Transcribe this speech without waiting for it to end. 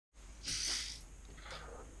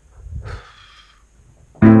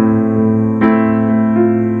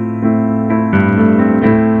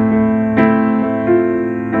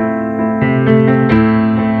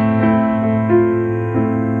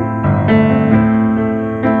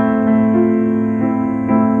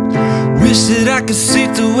wish that I could see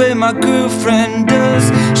the way my girlfriend does.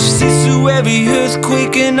 She sees through every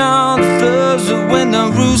earthquake and all the floods. But when the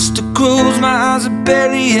rooster crows, my eyes are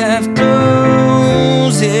barely half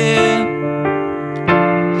closed, yeah.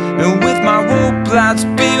 And with my rope lights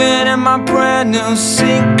beaming and my brand new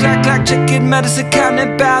sink, clack, clack, checking medicine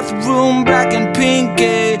cabinet, bathroom, black and pink,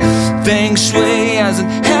 yeah. Feng Shui hasn't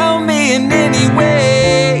helped me in any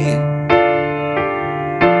way.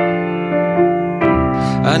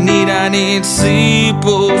 I need sleep,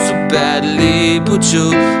 oh so badly. Put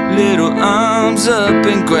your little arms up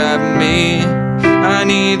and grab me. I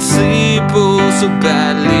need sleep, oh so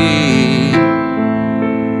badly.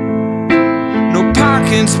 No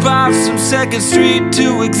parking spots from 2nd Street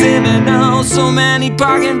to examine. Oh, so many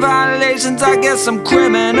parking violations, I guess I'm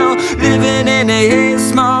criminal. Living in a haze,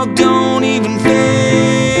 smog don't even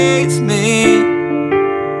faze me.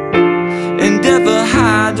 Endeavor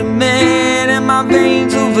high demand, and my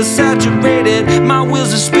veins oversaturated. My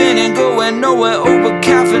wheels are spinning, going nowhere, over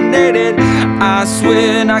caffeinated. I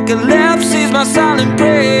swear narcolepsy's my silent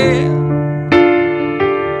prayer.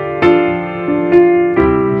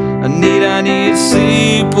 I need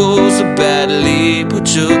sleep, oh so badly.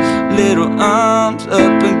 Put your little arms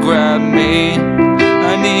up and grab me.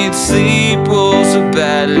 I need sleep, oh so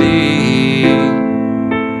badly.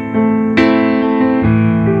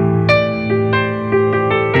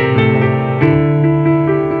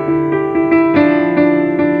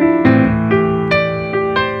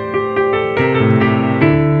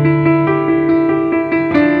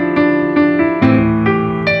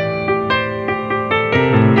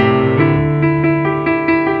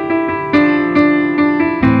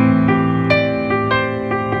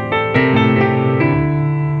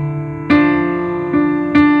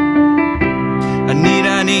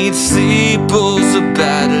 I need sleep, oh so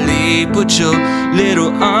badly. Put your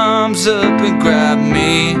little arms up and grab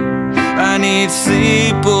me. I need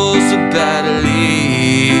sleep, oh so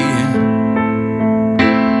badly.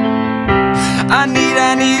 I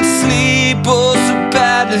need sleep, oh so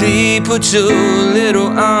badly. Put your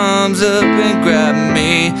little arms up and grab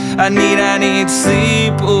me. I need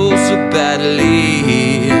sleep, oh so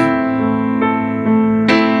badly.